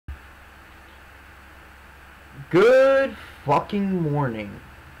Good fucking morning,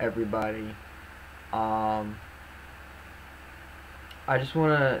 everybody. Um, I just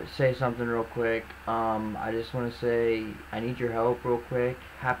want to say something real quick. I just want to say I need your help real quick.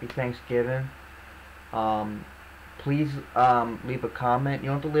 Happy Thanksgiving. Um, please leave a comment. You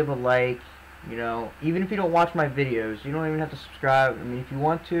don't have to leave a like. You know, even if you don't watch my videos, you don't even have to subscribe. I mean, if you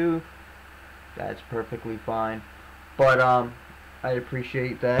want to, that's perfectly fine. But I'd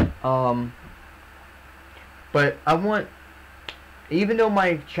appreciate that. But I want, even though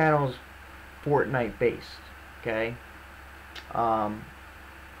my channel's Fortnite based, okay, and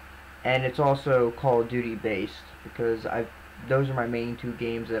it's also Call of Duty based because those are my main two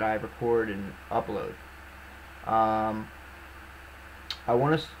games that I record and upload. I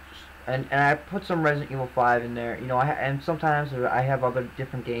want to, and I put some Resident Evil 5 in there. You know, and sometimes I have other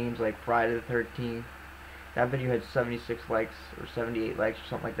different games like Friday the 13th. That video had 76 likes or 78 likes or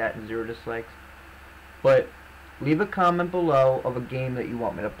something like that, and 0 dislikes. But leave a comment below of a game that you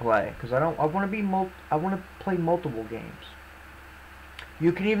want me to play, because I want to play multiple games.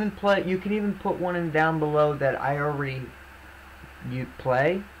 You can even put one in down below that I already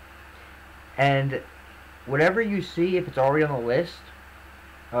play, and whatever you see, if it's already on the list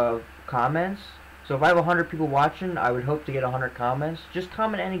of comments. So if I have 100 people watching, I would hope to get 100 comments. Just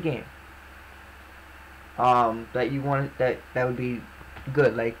comment any game that you want, that would be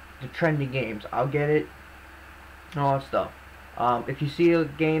good, like the trending games. I'll get it and all that stuff. If you see a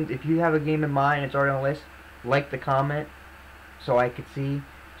game, if you have a game in mind, it's already on the list, like the comment so I could see.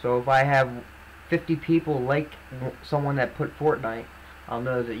 So if I have 50 people like someone that put Fortnite, I'll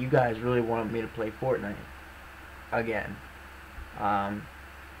know that you guys really want me to play Fortnite again. I'm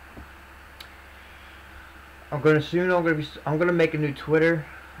gonna make a new Twitter.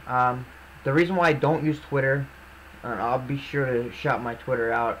 The reason why I don't use Twitter, and I'll be sure to shout my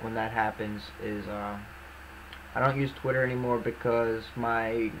Twitter out when that happens, is I don't use Twitter anymore because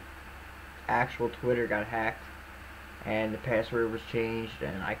my actual Twitter got hacked and the password was changed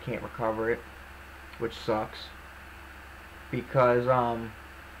and I can't recover it, which sucks. Because I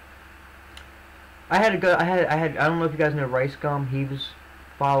don't know if you guys know Rice Gum. He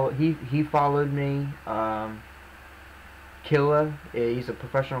followed me. Killa, he's a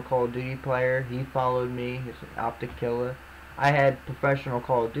professional Call of Duty player. He followed me. He's an Optic Killa. I had professional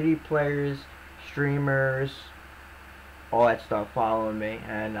Call of Duty players, streamers, all that stuff following me,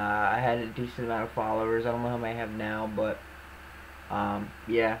 and I had a decent amount of followers. I don't know how many I have now, but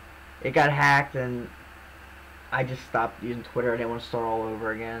yeah, it got hacked, and I just stopped using Twitter. I didn't want to start all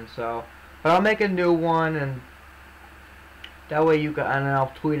over again. So, but I'll make a new one, and that way you can, and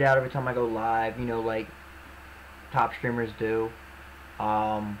I'll tweet out every time I go live. You know, like top streamers do.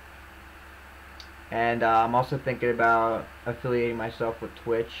 And I'm also thinking about affiliating myself with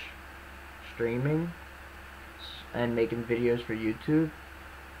Twitch streaming and making videos for YouTube.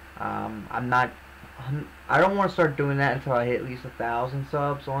 I don't want to start doing that until I hit at least 1,000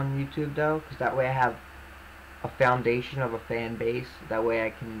 subs on YouTube, though, because that way I have a foundation of a fan base. That way I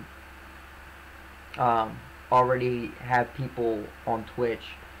can already have people on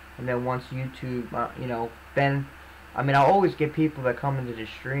Twitch, and then once YouTube, you know, then I mean, I'll always get people that come into the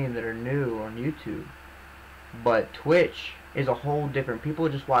stream that are new on YouTube, but Twitch is a whole different. People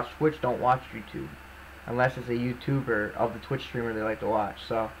who just watch Twitch don't watch YouTube, unless it's a YouTuber of the Twitch streamer they like to watch.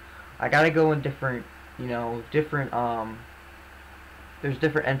 So I gotta go in different, you know, different, there's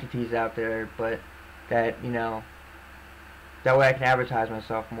different entities out there, but that, you know, that way I can advertise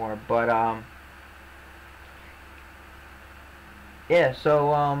myself more. But yeah,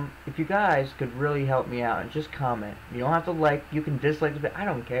 so if you guys could really help me out and just comment. You don't have to like, you can dislike the video. I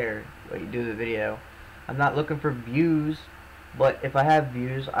don't care what you do the video. I'm not looking for views, but if I have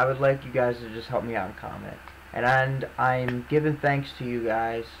views, I would like you guys to just help me out and comment. And I'm giving thanks to you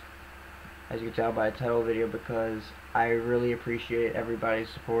guys, as you can tell by the title of the video, because I really appreciate everybody's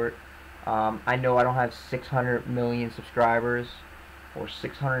support. I know I don't have 600 million subscribers or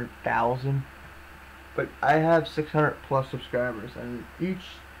 600,000. But I have 600 plus subscribers, and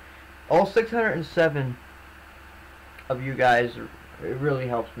all 607 of you guys, it really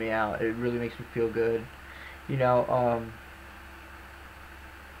helps me out. It really makes me feel good. You know,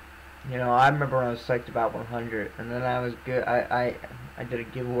 I remember when I was psyched about 100, and then I was good. I did a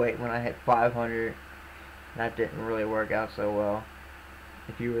giveaway when I hit 500, and that didn't really work out so well.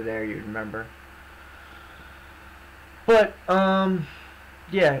 If you were there, you'd remember. But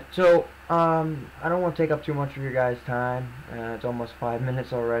yeah, so I don't want to take up too much of your guys' time. It's almost 5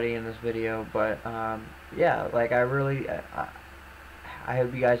 minutes already in this video, but yeah, like I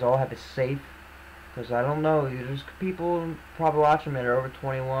hope you guys all have it safe, because I don't know, there's people probably watching me that are over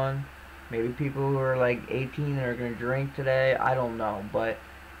 21. Maybe people who are like 18 are gonna drink today. I don't know, but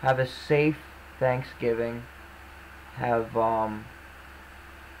have a safe Thanksgiving. Have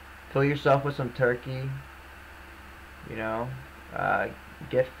fill yourself with some turkey. You know, uh,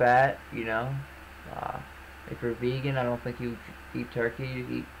 get fat. You know, uh, if you're vegan, I don't think you eat turkey. You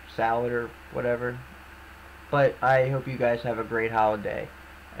eat salad or whatever. But I hope you guys have a great holiday,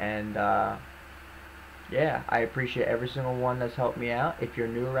 and yeah, I appreciate every single one that's helped me out. If you're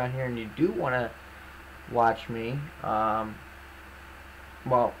new around here and you do want to watch me, well,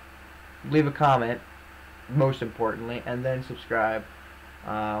 leave a comment, most importantly, and then subscribe.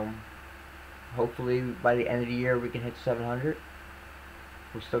 Um, Hopefully by the end of the year we can hit 700.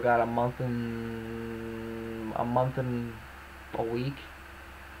 We still got a month and a week.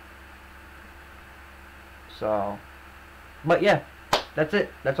 So, but yeah, that's it.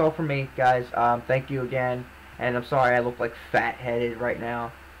 That's all for me, guys. Thank you again, and I'm sorry I look like fat-headed right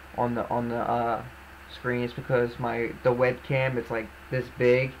now on the screen. It's because the webcam, it's like this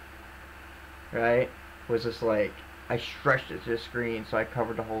big, right? Was just like I stretched it to the screen, so I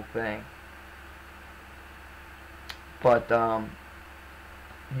covered the whole thing. But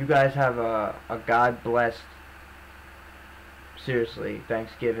you guys have a God blessed, seriously,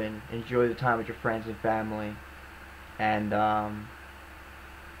 Thanksgiving. Enjoy the time with your friends and family, and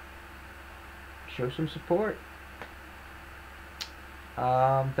show some support.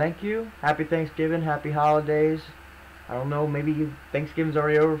 Thank you. Happy Thanksgiving. Happy holidays. I don't know, maybe Thanksgiving's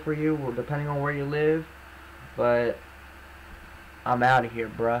already over for you, or depending on where you live. But I'm out of here,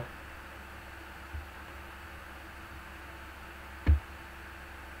 bruh.